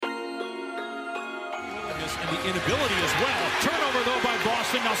willingness and the inability as well. Turnover, though, by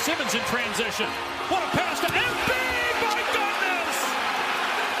Boston. Now Simmons in transition. What a pass to Embiid! My goodness!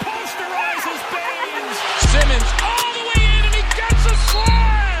 Posterizes Baines. Simmons all the way in, and he gets a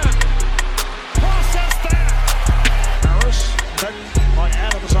slam! Process that. Harris, met by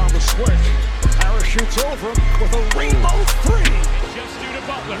Adams on the switch. Harris shoots over him with a rainbow three. Just due to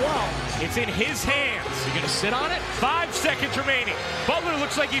Butler. Wow. It's in his hands. You gonna sit on it? 5 seconds remaining. Butler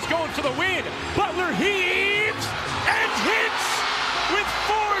looks like he's going for the win. Butler heaves and hits with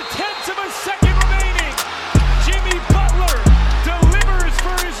 4/10 of a second remaining. Jimmy Butler delivers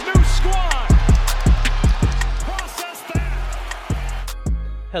for his new squad. Process that.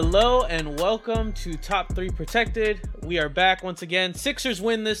 Hello and welcome to Top 3 Protected. We are back once again. Sixers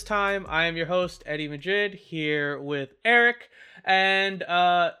win this time. I am your host, Eddie Madrid, here with Eric. And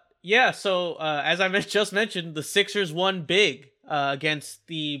as I just mentioned, the Sixers won big against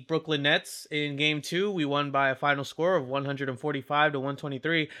the Brooklyn Nets in Game 2. We won by a final score of 145 to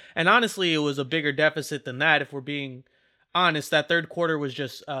 123. And honestly, it was a bigger deficit than that. If we're being honest, that third quarter was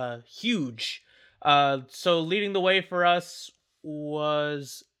just huge. So leading the way for us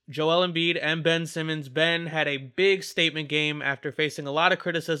was Joel Embiid and Ben Simmons. Ben had a big statement game after facing a lot of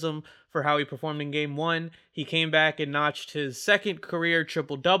criticism for how he performed in Game 1. He came back and notched his second career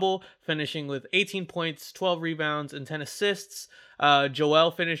triple-double, finishing with 18 points, 12 rebounds, and 10 assists.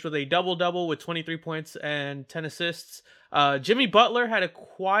 Joel finished with a double-double with 23 points and 10 assists. Jimmy Butler had a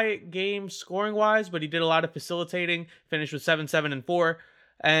quiet game scoring-wise, but he did a lot of facilitating, finished with 7, 7, and 4.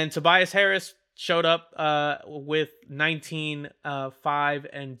 And Tobias Harris showed up with 19, 5,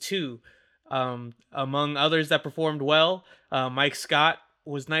 and 2. Among others that performed well, Mike Scott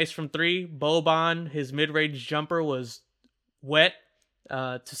was nice from 3. Boban, his mid-range jumper was wet,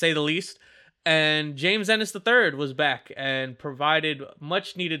 to say the least. And James Ennis III was back and provided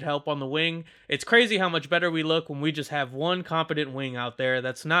much-needed help on the wing. It's crazy how much better we look when we just have one competent wing out there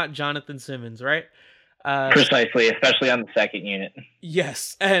that's not Jonathan Simmons, right? Precisely, especially on the second unit.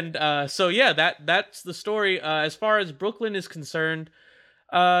 Yes, and that's the story. As far as Brooklyn is concerned,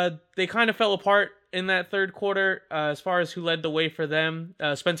 they kind of fell apart in that third quarter as far as who led the way for them.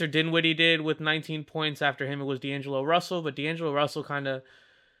 Spencer Dinwiddie did with 19 points. After him, it was D'Angelo Russell, but D'Angelo Russell kind of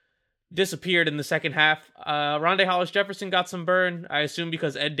disappeared in the second half. Rondae Hollis-Jefferson got some burn, I assume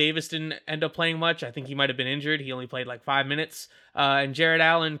because Ed Davis didn't end up playing much. I think he might have been injured. He only played like 5 minutes. And Jared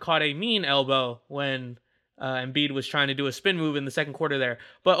Allen caught a mean elbow when Embiid was trying to do a spin move in the second quarter there.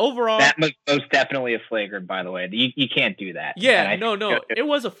 But overall, that was most definitely a flagrant, by the way. You can't do that. Yeah, no, it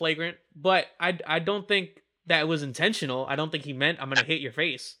was a flagrant, but I don't think that was intentional. I don't think he meant I'm going to hit your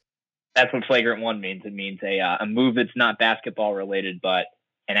face. That's what flagrant 1 means. It means a move that's not basketball related, but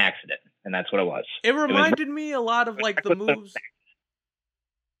an accident, and that's what it was. It reminded me a lot of like the moves.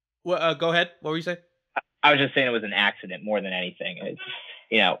 Well, go ahead. What were you saying? I was just saying it was an accident more than anything. It's,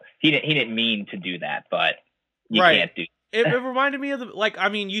 he didn't mean to do that, but you can't do. It reminded me of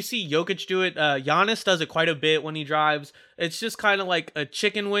you see Jokic do it. Giannis does it quite a bit when he drives. It's just kind of like a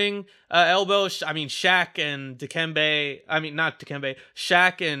chicken wing elbow. Shaq and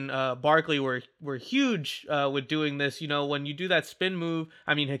Shaq and Barkley were huge with doing this. When you do that spin move,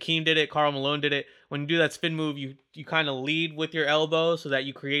 Hakeem did it, Karl Malone did it. When you do that spin move, you kind of lead with your elbow so that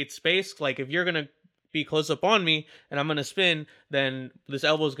you create space. Like if you're going to be close up on me and I'm going to spin, then this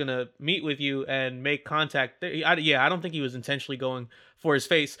elbow is going to meet with you and make contact. I don't think he was intentionally going for his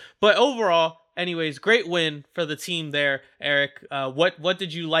face. But overall, anyways, great win for the team there, Eric. What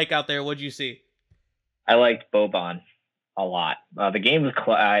did you like out there? What did you see? I liked Boban a lot. The game was,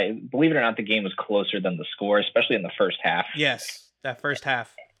 believe it or not, the game was closer than the score, especially in the first half. Yes, that first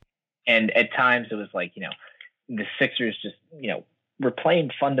half. And at times it was like, the Sixers just, were playing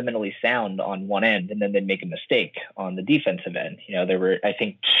fundamentally sound on one end, and then they'd make a mistake on the defensive end. There were, I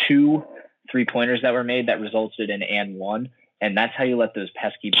think, 2 3-pointers that were made that resulted in and one, and that's how you let those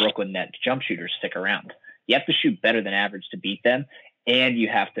pesky Brooklyn Nets jump shooters stick around. You have to shoot better than average to beat them, and you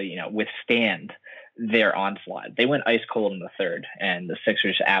have to, withstand their onslaught. They went ice cold in the third, and the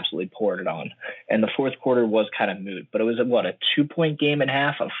Sixers absolutely poured it on. And the fourth quarter was kind of moot, but it was a 2-point game and a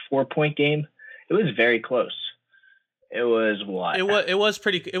half, a 4-point game. It was very close. It was what? It was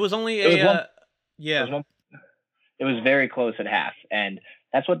pretty. It was only It was very close at half, and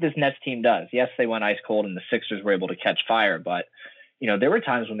that's what this Nets team does. Yes, they went ice cold, and the Sixers were able to catch fire, but there were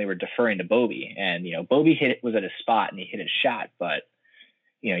times when they were deferring to Bobby, and Bobby was at his spot and he hit his shot, but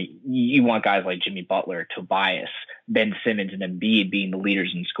you want guys like Jimmy Butler, Tobias, Ben Simmons, and Embiid being the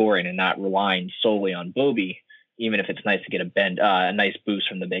leaders in scoring and not relying solely on Bobby, even if it's nice to get a nice boost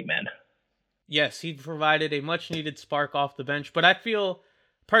from the big man. Yes, he provided a much-needed spark off the bench, but I feel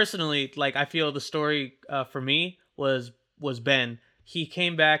personally, like, I feel the story for me was Ben. He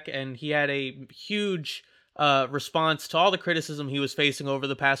came back and he had a huge response to all the criticism he was facing over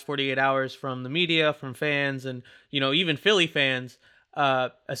the past 48 hours from the media, from fans, and even Philly fans.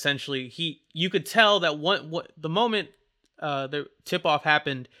 Essentially, you could tell that what the moment the tip off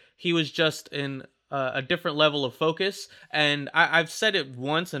happened, he was just in a different level of focus. And I've said it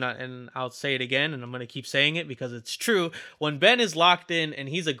once, and I'll say it again, and I'm going to keep saying it because it's true. When Ben is locked in and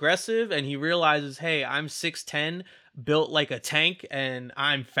he's aggressive and he realizes, hey, I'm 6'10", built like a tank, and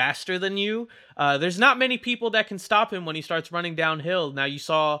I'm faster than you, there's not many people that can stop him when he starts running downhill. Now, you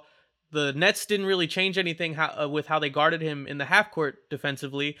saw the Nets didn't really change anything with how they guarded him in the half court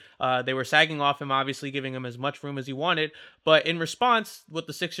defensively. They were sagging off him, obviously giving him as much room as he wanted. But in response, what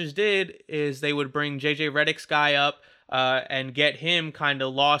the Sixers did is they would bring JJ Redick's guy up and get him kind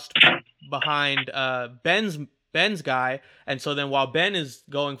of lost behind Ben's guy. And so then while Ben is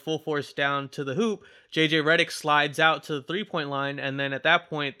going full force down to the hoop, JJ Redick slides out to the 3-point line. And then at that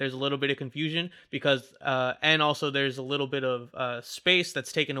point, there's a little bit of confusion because, and also there's a little bit of space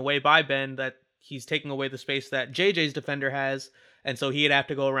that's taken away by Ben, that he's taking away the space that JJ's defender has. And so he'd have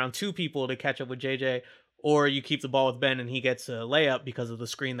to go around two people to catch up with JJ, or you keep the ball with Ben and he gets a layup because of the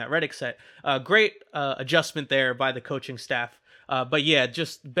screen that Redick set. Great adjustment there by the coaching staff. But yeah,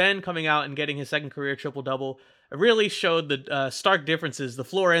 just Ben coming out and getting his second career triple-double really showed the stark differences, the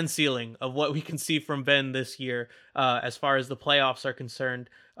floor and ceiling of what we can see from Ben this year as far as the playoffs are concerned.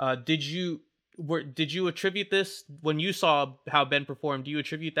 Did you attribute this, when you saw how Ben performed, do you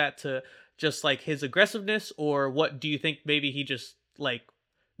attribute that to just like his aggressiveness, or what do you think maybe he just like,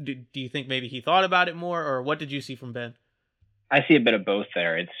 do you think maybe he thought about it more, or what did you see from Ben? I see a bit of both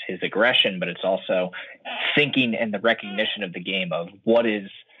there. It's his aggression, but it's also thinking and the recognition of the game of what is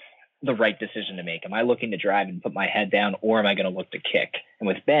the right decision to make. Am I looking to drive and put my head down, or am I going to look to kick? And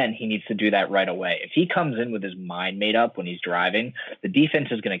with Ben, he needs to do that right away. If he comes in with his mind made up when he's driving, the defense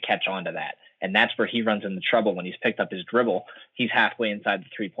is going to catch on to that. And that's where he runs into trouble when he's picked up his dribble. He's halfway inside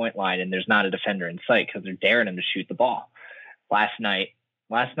the 3-point line, and there's not a defender in sight because they're daring him to shoot the ball. Last night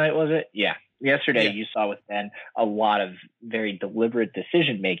was it? Yeah. Yesterday, You saw with Ben a lot of very deliberate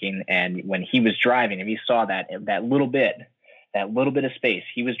decision making, and when he was driving, and he saw that little bit of space,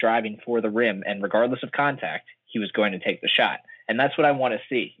 he was driving for the rim, and regardless of contact, he was going to take the shot. And that's what I want to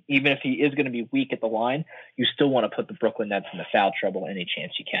see. Even if he is going to be weak at the line, you still want to put the Brooklyn Nets in the foul trouble any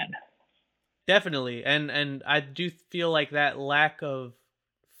chance you can. Definitely, and I do feel like that lack of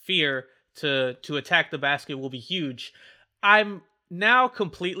fear to attack the basket will be huge. I'm now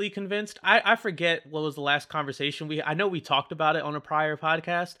completely convinced. I forget what was the last conversation I know we talked about it on a prior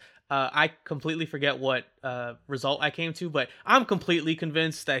podcast. I completely forget what result I came to, but I'm completely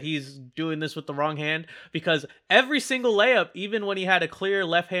convinced that he's doing this with the wrong hand, because every single layup, even when he had a clear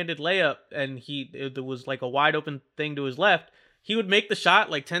left-handed layup and it was like a wide open thing to his left, he would make the shot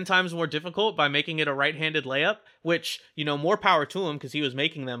like 10 times more difficult by making it a right-handed layup, which, more power to him because he was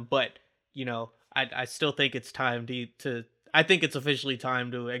making them. But, I still think it's time I think it's officially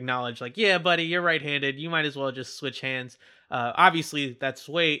time to acknowledge, like, yeah, buddy, you're right-handed. You might as well just switch hands. Obviously, that's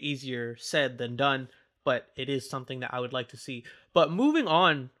way easier said than done, but it is something that I would like to see. But moving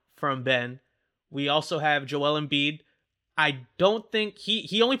on from Ben, we also have Joel Embiid. I don't think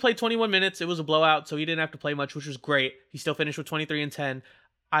he only played 21 minutes. It was a blowout, so he didn't have to play much, which was great. He still finished with 23 and 10.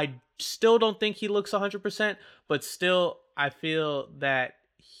 I still don't think he looks 100%, but still, I feel that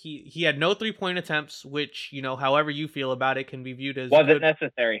he had no 3-point attempts, which, however you feel about it, can be viewed as wasn't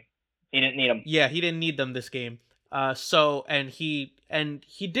necessary. He didn't need them. Yeah, he didn't need them this game. And he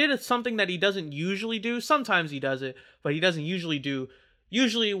did something that he doesn't usually do. Sometimes he does it, but he doesn't usually do.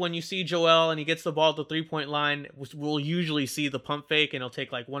 Usually when you see Joel and he gets the ball at the 3-point line, we'll usually see the pump fake, and he'll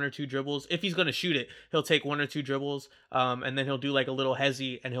take like 1 or 2 dribbles. If he's going to shoot it, he'll take 1 or 2 dribbles, and then he'll do like a little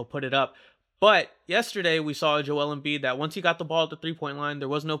hezzy and he'll put it up. But yesterday we saw Joel Embiid that once he got the ball at the 3-point line, there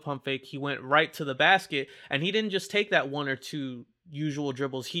was no pump fake. He went right to the basket, and he didn't just take that 1 or 2 usual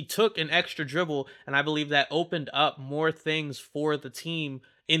dribbles. He took an extra dribble, and I believe that opened up more things for the team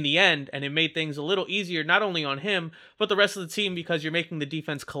in the end, and it made things a little easier, not only on him, but the rest of the team, because you're making the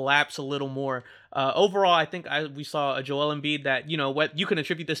defense collapse a little more. Overall, I think we saw a Joel Embiid that, what you can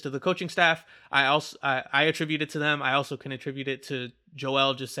attribute this to the coaching staff. I attribute it to them. I also can attribute it to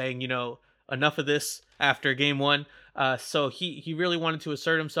Joel just saying, enough of this after game 1. So he really wanted to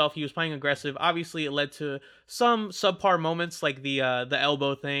assert himself. He was playing aggressive. Obviously, it led to some subpar moments like the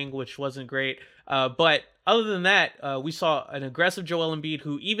elbow thing, which wasn't great. But other than that, we saw an aggressive Joel Embiid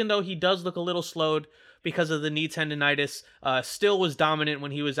who, even though he does look a little slowed, because of the knee tendonitis, still was dominant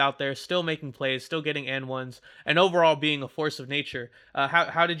when he was out there, still making plays, still getting and ones, and overall being a force of nature.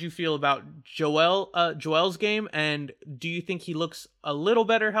 How did you feel about Joel's game, and do you think he looks a little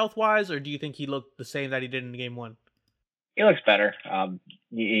better health wise, or do you think he looked the same that he did in game one? He looks better.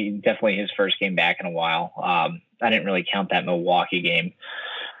 Definitely his first game back in a while. I didn't really count that Milwaukee game.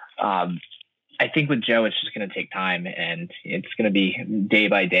 I think with Joe, it's just going to take time, and it's going to be day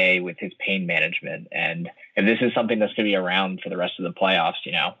by day with his pain management. And if this is something that's going to be around for the rest of the playoffs,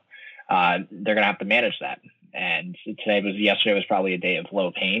 they're going to have to manage that. And yesterday was probably a day of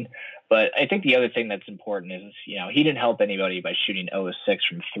low pain. But I think the other thing that's important is, he didn't help anybody by shooting 0-6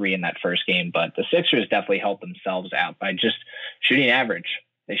 from 3 in that first game, but the Sixers definitely helped themselves out by just shooting average.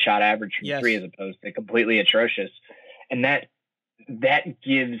 They shot average from 3 as opposed to completely atrocious. And that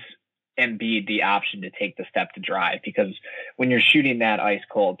gives Embiid the option to take the step to drive, because when you're shooting that ice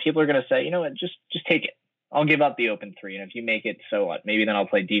cold, people are going to say, you know what, just take it. I'll give up the open 3. And if you make it, so what? Maybe then I'll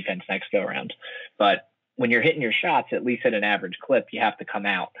play defense next go around. But when you're hitting your shots, at least at an average clip, you have to come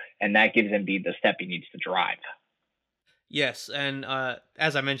out, and that gives Embiid the step he needs to drive. Yes, and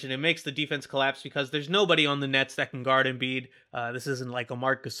as I mentioned, it makes the defense collapse because there's nobody on the Nets that can guard Embiid. This isn't like a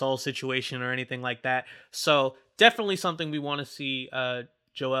Marc Gasol situation or anything like that. So definitely something we want to see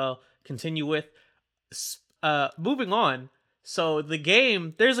Joel continue with. Moving on. So the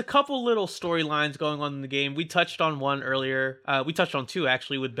game, there's a couple little storylines going on in the game. We touched on one earlier. We touched on 2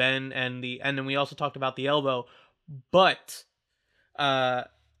 actually with Ben and then we also talked about the elbow. But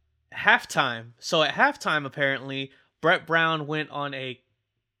halftime. So at halftime, apparently, Brett Brown went on a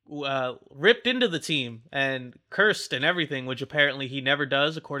ripped into the team and cursed and everything, which apparently he never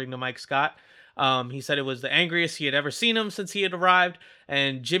does, according to Mike Scott. He said it was the angriest he had ever seen him since he had arrived.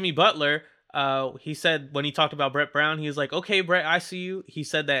 And Jimmy Butler, he said when he talked about Brett Brown, he was like, okay, Brett, I see you. He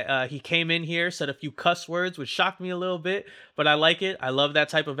said that he came in here, said a few cuss words, which shocked me a little bit, but I like it. I love that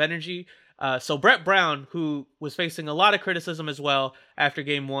type of energy. So Brett Brown, who was facing a lot of criticism as well after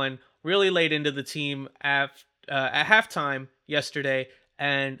game 1, really laid into the team at halftime yesterday,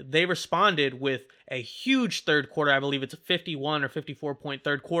 and they responded with a huge third quarter. I believe it's a 51 or 54 point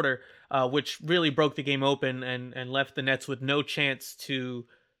third quarter, which really broke the game open and left the Nets with no chance to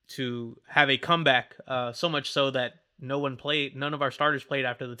have a comeback, so much so that none of our starters played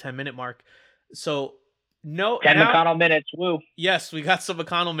after the 10-minute mark. So 10 McConnell minutes, woo. Yes, we got some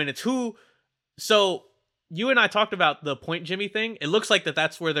McConnell minutes. So you and I talked about the point Jimmy thing. It looks like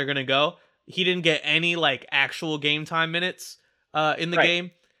that's where they're going to go. He didn't get any actual game time minutes in the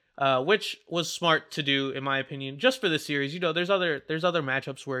game, which was smart to do, in my opinion, just for this series. There's other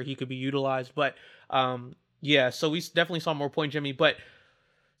matchups where he could be utilized, but so we definitely saw more point Jimmy. But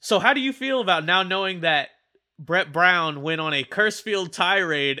so how do you feel about now knowing that Brett Brown went on a curse-filled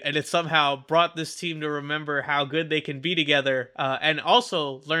tirade and it somehow brought this team to remember how good they can be together, and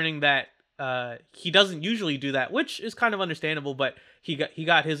also learning that he doesn't usually do that, which is kind of understandable, but he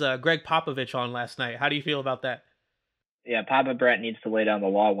got his Greg Popovich on last night. How do you feel about that? Yeah, Papa Brett needs to lay down the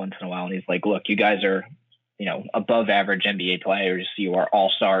law once in a while, and he's like, look, you guys are, above average NBA players. You are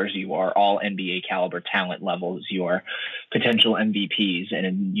all-stars. You are all NBA caliber talent levels. You are potential MVPs,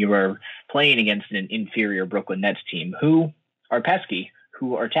 and you are playing against an inferior Brooklyn Nets team who are pesky,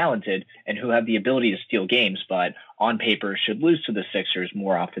 who are talented, and who have the ability to steal games, but on paper should lose to the Sixers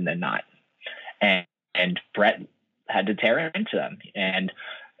more often than not. And Brett had to tear into them. And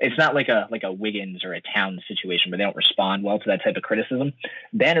it's not like a Wiggins or a Towns situation where they don't respond well to that type of criticism.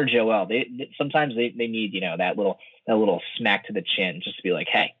 Ben or Joel, sometimes they need, that little smack to the chin just to be like,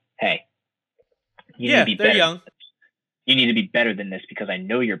 hey, you need to be better. Young. You need to be better than this because I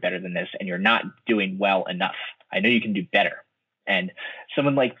know you're better than this and you're not doing well enough. I know you can do better. And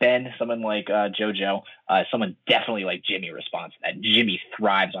someone like Ben, someone like JoJo, someone definitely like Jimmy responds to that. Jimmy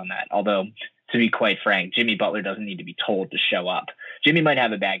thrives on that. Although, to be quite frank, Jimmy Butler doesn't need to be told to show up. Jimmy might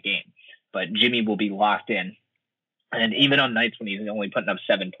have a bad game, but Jimmy will be locked in. And even on nights when he's only putting up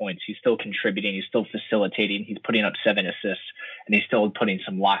 7 points, he's still contributing. He's still facilitating. He's putting up 7 assists, and he's still putting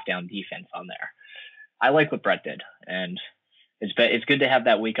some lockdown defense on there. I like what Brett did, and it's good to have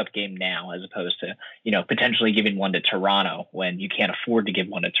that wake-up game now as opposed to, potentially giving one to Toronto when you can't afford to give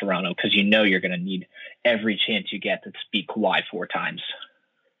one to Toronto because you're going to need every chance you get to beat Kawhi 4 times.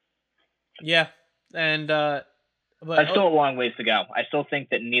 Yeah, and but that's still a long ways to go. I still think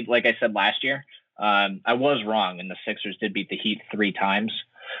that like I said last year, I was wrong, and the Sixers did beat the Heat 3 times.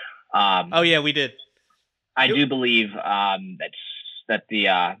 We did. I do believe that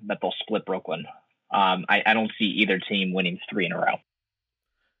they'll split Brooklyn. I don't see either team winning 3 in a row.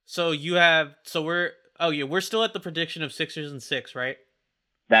 So we're still at the prediction of Sixers and 6, right?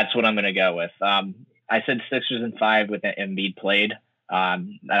 That's what I'm going to go with. I said Sixers in 5 with Embiid played.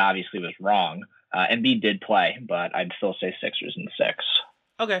 That obviously was wrong. Embiid did play, but I'd still say Sixers in 6.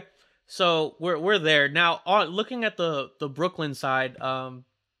 Okay, so we're there now. Looking at the Brooklyn side,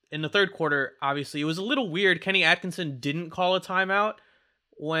 in the third quarter, obviously it was a little weird. Kenny Atkinson didn't call a timeout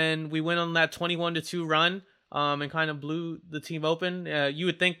when we went on that 21-2 run, and kind of blew the team open. You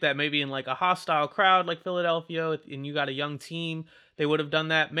would think that maybe in like a hostile crowd like Philadelphia, and you got a young team, they would have done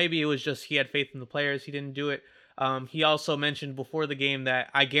that. Maybe it was just he had faith in the players. He didn't do it. He also mentioned before the game that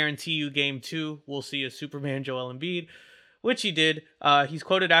I guarantee you game 2, we'll see a Superman Joel Embiid, which he did. He's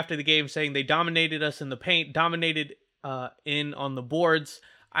quoted after the game saying they dominated us in the paint, dominated in on the boards.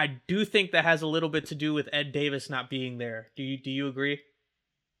 I do think that has a little bit to do with Ed Davis not being there. Do you agree?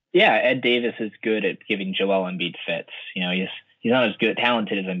 Yeah, Ed Davis is good at giving Joel Embiid fits. You know, he's not as good,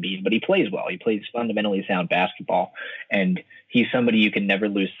 talented as Embiid, but he plays well. He plays fundamentally sound basketball, and he's somebody you can never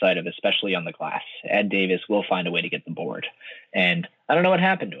lose sight of, especially on the glass. Ed Davis will find a way to get the board, and I don't know what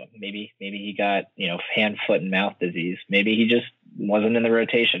happened to him. Maybe he got hand, foot, and mouth disease. Maybe he just wasn't in the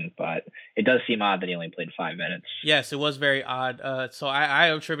rotation, but it does seem odd that he only played 5 minutes. Yes, it was very odd. So I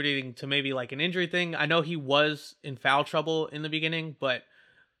am attributing to maybe like an injury thing. I know he was in foul trouble in the beginning, but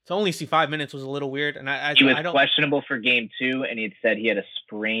to only see 5 minutes was a little weird. And he was questionable for game 2, and he said he had a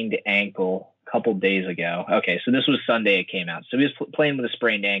sprained ankle a couple days ago. Okay, so this was Sunday it came out. So he was playing with a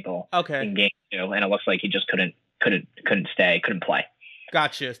sprained ankle in game 2, and it looks like he just couldn't play.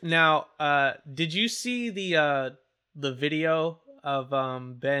 Gotcha. Now, did you see the video of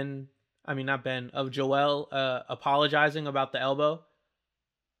of Joel apologizing about the elbow?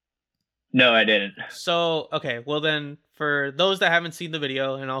 No, I didn't. So, okay, well then, for those that haven't seen the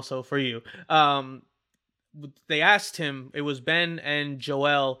video, and also for you, they asked him, it was Ben and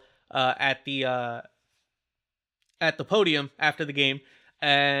Joel at the podium after the game,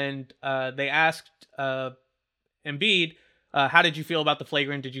 and they asked Embiid, how did you feel about the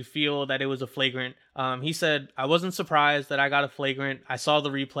flagrant? Did you feel that it was a flagrant? He said, I wasn't surprised that I got a flagrant. I saw the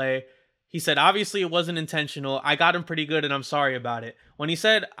replay. He said, obviously it wasn't intentional. I got him pretty good and I'm sorry about it. When he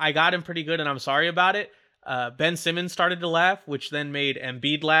said, I got him pretty good and I'm sorry about it, Ben Simmons started to laugh, which then made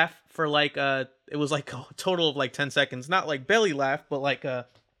Embiid laugh for it was like a total of like 10 seconds. Not like belly laugh, but like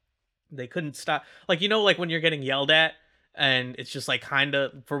they couldn't stop. Like, like when you're getting yelled at and it's just like kind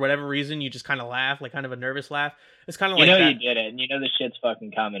of, for whatever reason, you just kind of laugh, like kind of a nervous laugh. It's kind of like that. You did it, and the shit's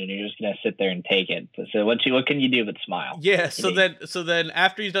fucking coming, and you're just gonna sit there and take it. So what can you do but smile? Yeah. So then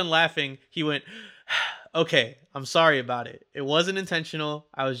after he's done laughing, he went, "Okay, I'm sorry about it. It wasn't intentional.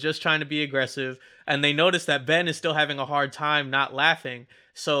 I was just trying to be aggressive." And they noticed that Ben is still having a hard time not laughing.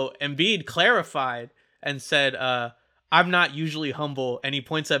 So Embiid clarified and said, I'm not usually humble, and he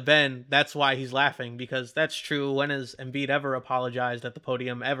points at Ben. That's why he's laughing, because that's true. When has Embiid ever apologized at the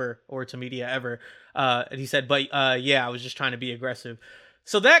podium ever, or to media ever? And he said, but yeah, I was just trying to be aggressive.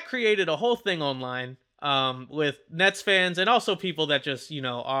 So that created a whole thing online with Nets fans and also people that just,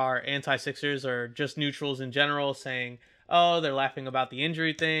 are anti-Sixers or just neutrals in general saying, oh, they're laughing about the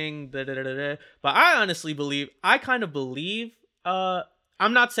injury thing. But I honestly kind of believe, I'm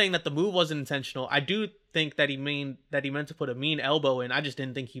not saying that the move wasn't intentional. I do think that he meant to put a mean elbow in. I just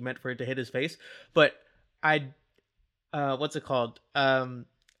didn't think he meant for it to hit his face. But what's it called?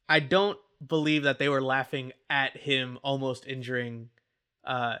 I don't believe that they were laughing at him almost injuring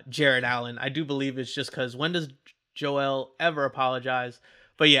Jared Allen. I do believe it's just because when does Joel ever apologize?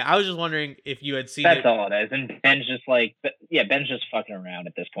 But yeah, I was just wondering if you had seen That's all it is. And Ben's just Ben's just fucking around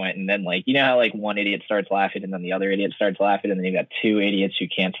at this point. And then how one idiot starts laughing and then the other idiot starts laughing and then you got two idiots who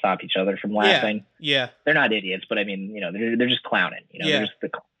can't stop each other from laughing. Yeah. They're not idiots, but I mean, they're just clowning. Yeah. They're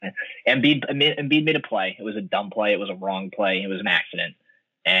just Embiid made a play. It was a dumb play. It was a wrong play. It was an accident.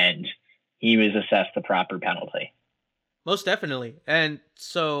 And he was assessed the proper penalty. Most definitely. And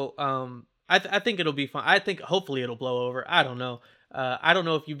so I think it'll be fun. I think hopefully it'll blow over. I don't know. I don't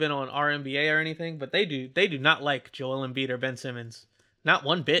know if you've been on RNBA or anything, but they do not like Joel Embiid or Ben Simmons. Not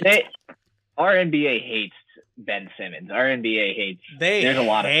one bit. RNBA hates Ben Simmons. RNBA hates.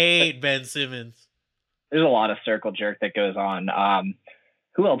 Ben Simmons. There's a lot of circle jerk that goes on.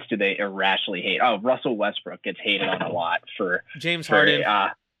 Who else do they irrationally hate? Oh, Russell Westbrook gets hated on a lot for James Harden.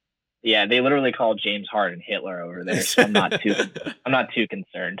 Yeah, they literally call James Harden Hitler over there. So I'm not too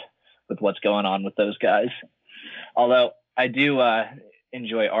concerned with what's going on with those guys. Although I do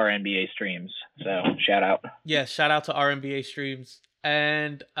enjoy RNBA streams, so shout out. Yeah, shout out to RNBA streams.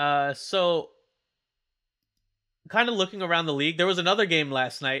 And so kind of looking around the league, there was another game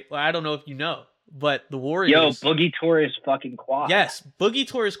last night. Well, I don't know if you know, but the Warriors. Boogie tore his fucking quad. Yes, Boogie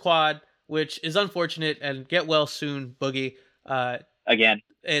tore his quad, which is unfortunate, and get well soon, Boogie. Again.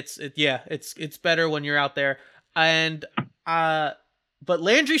 It's better when you're out there. And but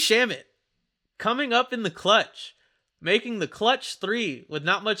Landry Shamet coming up in the clutch, making the clutch 3 with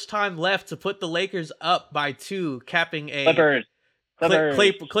not much time left to put the Lakers up by 2, capping a Clippers.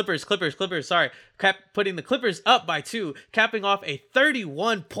 Sorry, putting the Clippers up by 2, capping off a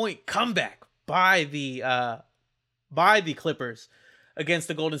 31-point comeback by the Clippers against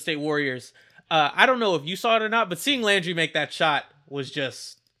the Golden State Warriors. I don't know if you saw it or not, but seeing Landry make that shot was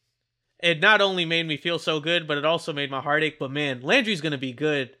it not only made me feel so good, but it also made my heart ache. But man, Landry's going to be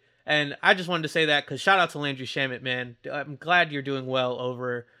good. And I just wanted to say that because shout out to Landry Shamet, man. I'm glad you're doing well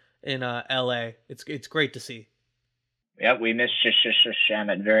over in LA. It's great to see. Yep, we miss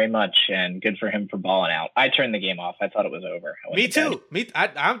Shamet very much, and good for him for balling out. I turned the game off. I thought it was over. Me too.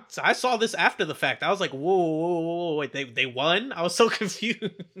 I saw this after the fact. I was like, whoa, wait, they won? I was so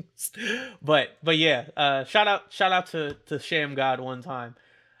confused. but yeah, shout out to Sham God one time.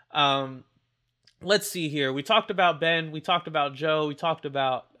 Let's see here. We talked about Ben. We talked about Joe. We talked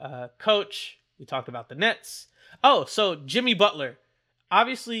about Coach. We talked about the Nets. Oh, so Jimmy Butler.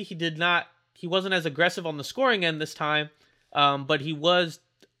 Obviously, he wasn't as aggressive on the scoring end this time, but he was,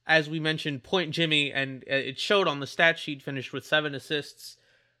 as we mentioned, point Jimmy, and it showed on the stat sheet, finished with 7 assists.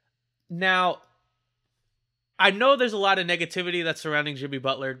 Now, I know there's a lot of negativity that's surrounding Jimmy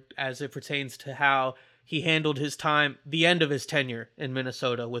Butler as it pertains to how he handled his time, the end of his tenure in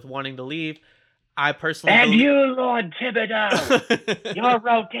Minnesota, with wanting to leave. I personally you, Lord Thibodeau, your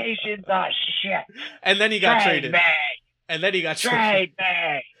rotations are shit. And then he got traded. And then he got traded.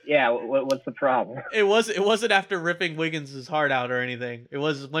 Yeah, what's the problem? It wasn't after ripping Wiggins' heart out or anything. It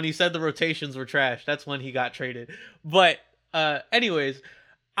was when he said the rotations were trash. That's when he got traded. But anyways,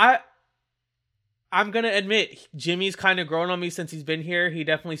 I'm going to admit, Jimmy's kind of grown on me since he's been here. He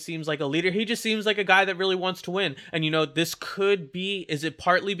definitely seems like a leader. He just seems like a guy that really wants to win. And, this could be, is it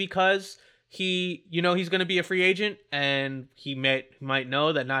partly because he's going to be a free agent and he might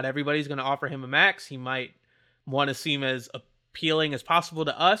know that not everybody's going to offer him a max. He might want to seem as appealing as possible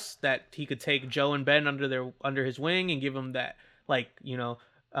to us, that he could take Joe and Ben under his wing and give them that,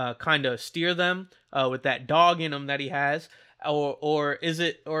 kind of steer them with that dog in him that he has. Or is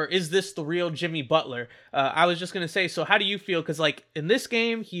this the real Jimmy Butler? I was just going to say, so how do you feel? Because, in this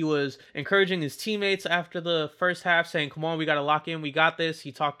game, he was encouraging his teammates after the first half, saying, come on, we got to lock in. We got this.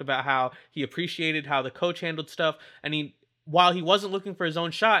 He talked about how he appreciated how the coach handled stuff. And while he wasn't looking for his own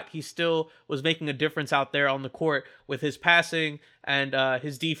shot, he still was making a difference out there on the court with his passing and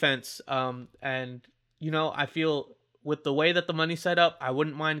his defense. I feel with the way that the money's set up, I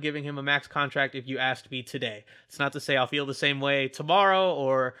wouldn't mind giving him a max contract if you asked me today. It's not to say I'll feel the same way tomorrow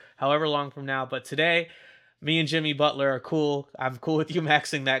or however long from now, but today, me and Jimmy Butler are cool. I'm cool with you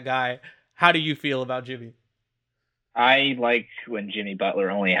maxing that guy. How do you feel about Jimmy? I like when Jimmy Butler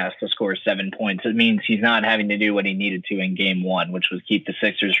only has to score 7 points. It means he's not having to do what he needed to in game 1, which was keep the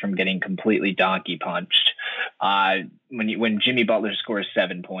Sixers from getting completely donkey punched. When Jimmy Butler scores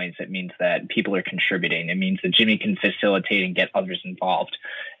 7 points, it means that people are contributing. It means that Jimmy can facilitate and get others involved.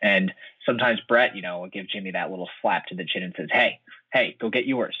 And sometimes Brett, will give Jimmy that little slap to the chin and says, hey, go get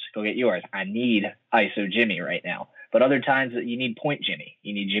yours. I need ISO Jimmy right now. But other times you need point Jimmy.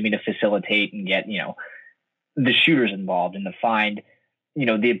 You need Jimmy to facilitate and get, the shooters involved and to find,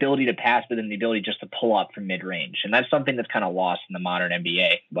 the ability to pass, but then the ability just to pull up from mid-range. And that's something that's kind of lost in the modern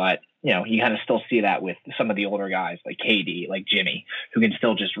NBA. But, you kind of still see that with some of the older guys like KD, like Jimmy, who can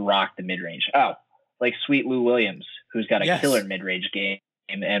still just rock the mid-range. Oh, like Sweet Lou Williams, who's got a killer mid-range game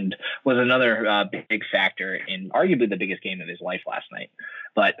and was another big factor in arguably the biggest game of his life last night.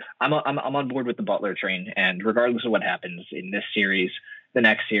 But I'm on board with the Butler train. And regardless of what happens in this series, the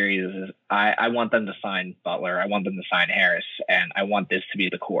next series, I want them to sign Butler. I want them to sign Harris, and I want this to be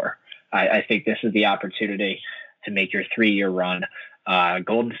the core. I think this is the opportunity to make your 3-year run.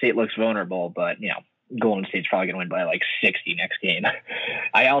 Golden State looks vulnerable, but Golden State's probably going to win by 60 next game.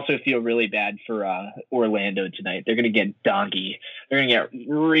 I also feel really bad for Orlando tonight. They're going to get donkey. They're going to get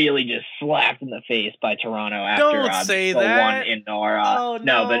really just slapped in the face by Toronto after the one in our.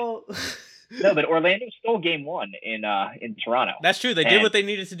 No, but Orlando stole game 1 in Toronto. That's true. They did what they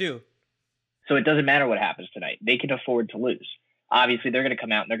needed to do. So it doesn't matter what happens tonight. They can afford to lose. Obviously, they're going to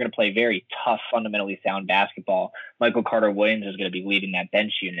come out and they're going to play very tough, fundamentally sound basketball. Michael Carter-Williams is going to be leading that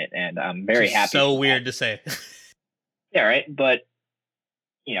bench unit, and I'm very happy. So weird to say. Yeah, right. But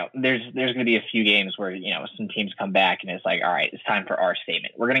there's going to be a few games where some teams come back and it's like, all right, it's time for our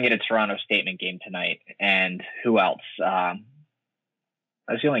statement. We're going to get a Toronto statement game tonight, and who else?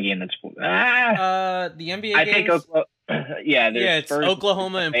 That's the only game that's the NBA. I think Oklahoma. It's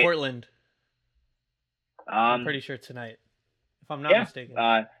Oklahoma and Portland. I'm pretty sure tonight, if I'm not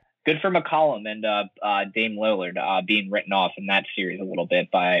mistaken. Good for McCollum and Dame Lillard being written off in that series a little bit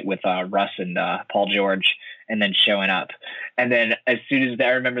with Russ and Paul George, and then showing up. And then as soon as I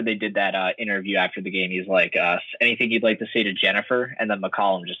remember they did that interview after the game, he's like, anything you'd like to say to Jennifer? And then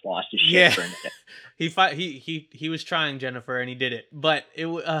McCollum just lost his shit for a minute. He was trying Jennifer and he did it. But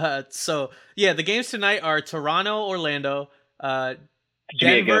so yeah, the games tonight are Toronto, Orlando,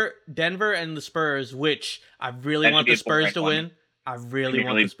 Denver and the Spurs, which I really want the Spurs to win. I really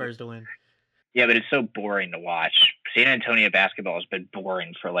want the Spurs to win. Yeah, but it's so boring to watch. San Antonio basketball has been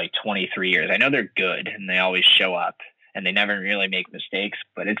boring for like 23 years. I know they're good and they always show up and they never really make mistakes,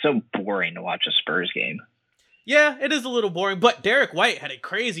 but it's so boring to watch a Spurs game. Yeah, it is a little boring, but Derek White had a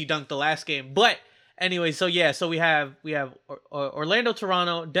crazy dunk the last game. But anyway, so we have Orlando,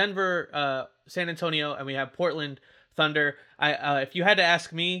 Toronto, Denver, San Antonio, and we have Portland Thunder. If you had to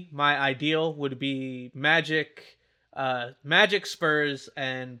ask me, my ideal would be Magic, Spurs,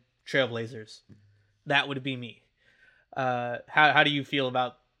 and Trailblazers. That would be me. How do you feel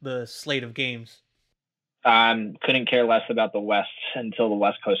about the slate of games? Couldn't care less about the West until the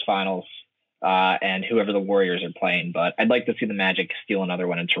West Coast Finals and whoever the Warriors are playing. But I'd like to see the Magic steal another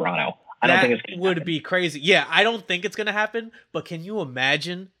one in Toronto. I don't think it's going to happen. Would be crazy. Yeah, I don't think it's going to happen. But can you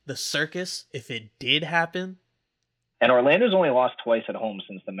imagine the circus if it did happen? And Orlando's only lost twice at home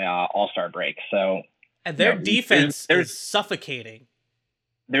since the All-Star break. So, and their defense is suffocating.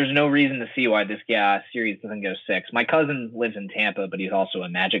 There's no reason to see why this series doesn't go 6. My cousin lives in Tampa, but he's also a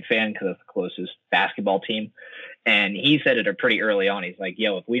Magic fan because it's the closest basketball team. And he said it pretty early on. He's like,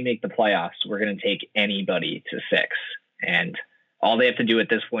 yo, if we make the playoffs, we're going to take anybody to 6. And all they have to do at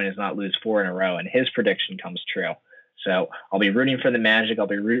this point is not lose 4 in a row. And his prediction comes true. So I'll be rooting for the Magic. I'll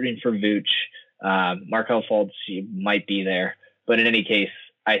be rooting for Vooch. Markelle Fultz might be there. But in any case,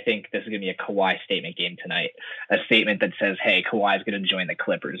 I think this is going to be a Kawhi statement game tonight. A statement that says, hey, Kawhi's going to join the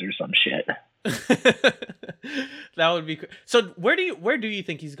Clippers or some shit. That would be so. Where do you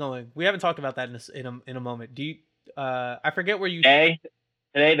think he's going? We haven't talked about that in a moment. Do you? I forget where you. Today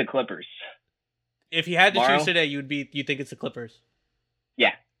the Clippers. If he had to choose today, you think it's the Clippers?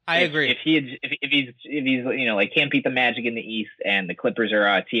 Yeah, I agree. If he's can't beat the Magic in the East and the Clippers are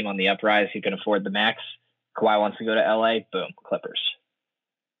a team on the uprise who can afford the max. Kawhi wants to go to LA. Boom, Clippers.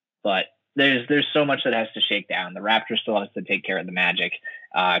 But there's so much that has to shake down. The Raptors still has to take care of the Magic.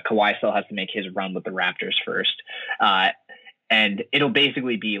 Kawhi still has to make his run with the Raptors first. And it'll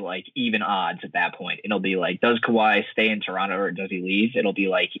basically be like even odds at that point. It'll be like, does Kawhi stay in Toronto or does he leave? It'll be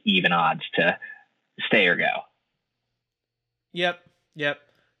like even odds to stay or go. Yep.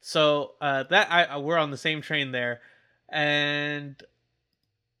 So we're on the same train there. And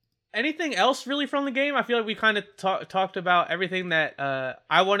anything else really from the game? I feel like we kind of talked about everything that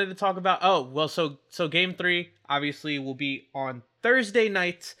I wanted to talk about. Oh, well, so game 3 obviously will be on Thursday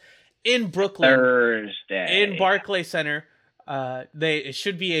night in Brooklyn. In Barclays Center. It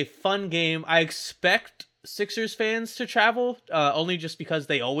should be a fun game. I expect Sixers fans to travel, only just because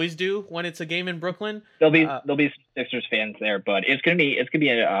they always do when it's a game in Brooklyn. There'll be some Sixers fans there, but it's gonna be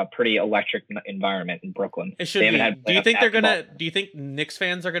a pretty electric environment in Brooklyn. It should be. Do you think Knicks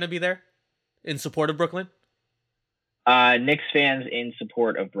fans are gonna be there in support of Brooklyn? Knicks fans in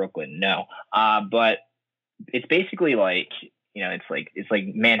support of Brooklyn, no. But it's basically like, it's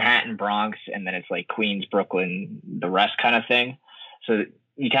like Manhattan, Bronx, and then it's like Queens, Brooklyn, the rest kind of thing. So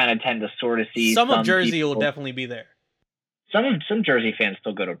you kind of tend to sort of see some of Jersey people will definitely be there. Some Jersey fans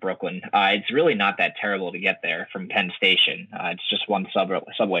still go to Brooklyn. It's really not that terrible to get there from Penn Station. It's just one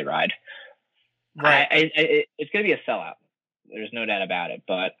subway ride. Right. It's going to be a sellout. There's no doubt about it.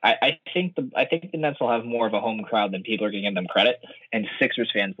 But I think the Nets will have more of a home crowd than people are going to give them credit, and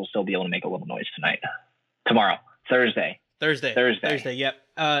Sixers fans will still be able to make a little noise tomorrow, Thursday. Yep.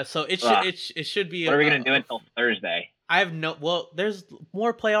 So it should be. What are we going to do until Thursday? There's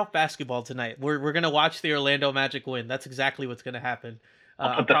more playoff basketball tonight. We're going to watch the Orlando Magic win. That's exactly what's going to happen.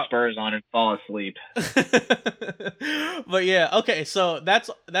 I'll put the Spurs on and fall asleep. But yeah, okay, so that's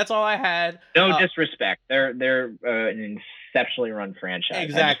all I had. No disrespect. They're an exceptionally run franchise.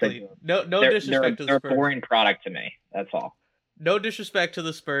 Exactly. No disrespect to the Spurs. They're a boring product to me. That's all. No disrespect to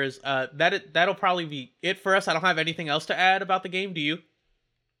the Spurs. That'll probably be it for us. I don't have anything else to add about the game. Do you?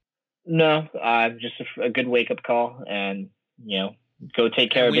 No, just a good wake up call, and go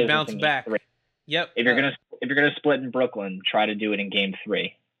take care of business. We bounce back. Yep. If you're gonna split in Brooklyn, try to do it in Game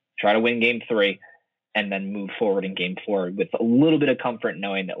 3. Try to win Game 3, and then move forward in Game 4 with a little bit of comfort,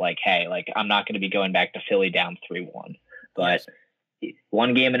 knowing that I'm not going to be going back to Philly down 3-1. But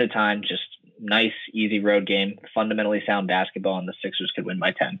one game at a time, just nice, easy road game, fundamentally sound basketball, and the Sixers could win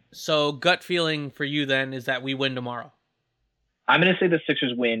by 10. So gut feeling for you then is that we win tomorrow. I'm going to say the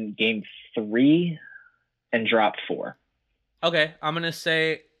Sixers win game 3 and drop 4. Okay, I'm gonna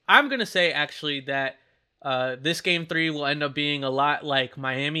say actually that this game 3 will end up being a lot like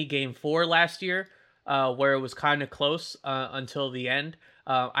Miami game 4 last year, where it was kind of close until the end.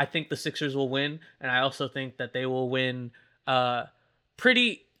 I think the Sixers will win, and I also think that they will win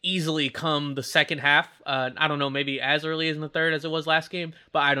pretty easily come the second half. I don't know, maybe as early as in the third as it was last game,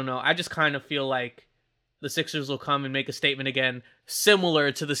 but I don't know. I just kind of feel like the Sixers will come and make a statement again,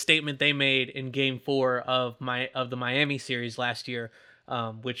 similar to the statement they made in Game 4 of the Miami series last year,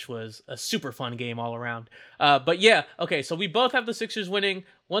 which was a super fun game all around. But yeah, okay, so we both have the Sixers winning.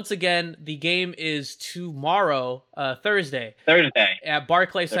 Once again, the game is tomorrow, Thursday at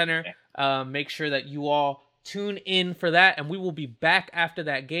Barclays Center. Make sure that you all tune in for that, and we will be back after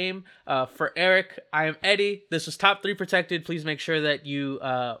that game. For Eric, I am Eddie. This was Top 3 Protected. Please make sure that you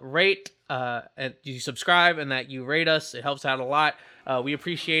rate and you subscribe and that you rate us. It helps out a lot. We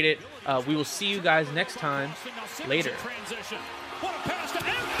appreciate it. We will see you guys next time. Later. What a pass to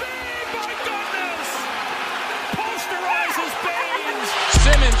Embiid! My goodness! Posterizes Baines.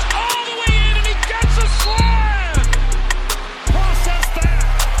 Simmons all the way in, and he gets a slam. Process that.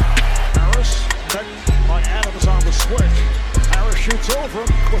 Harris, met by Adams on the switch. Harris shoots over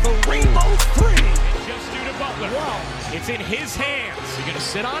with a rainbow 3. Just due to Butler. Wow. It's in his hands. You gonna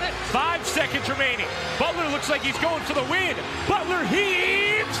sit on it? 5 seconds remaining. Butler looks like he's going for the win. Butler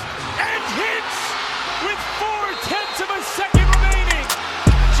heaves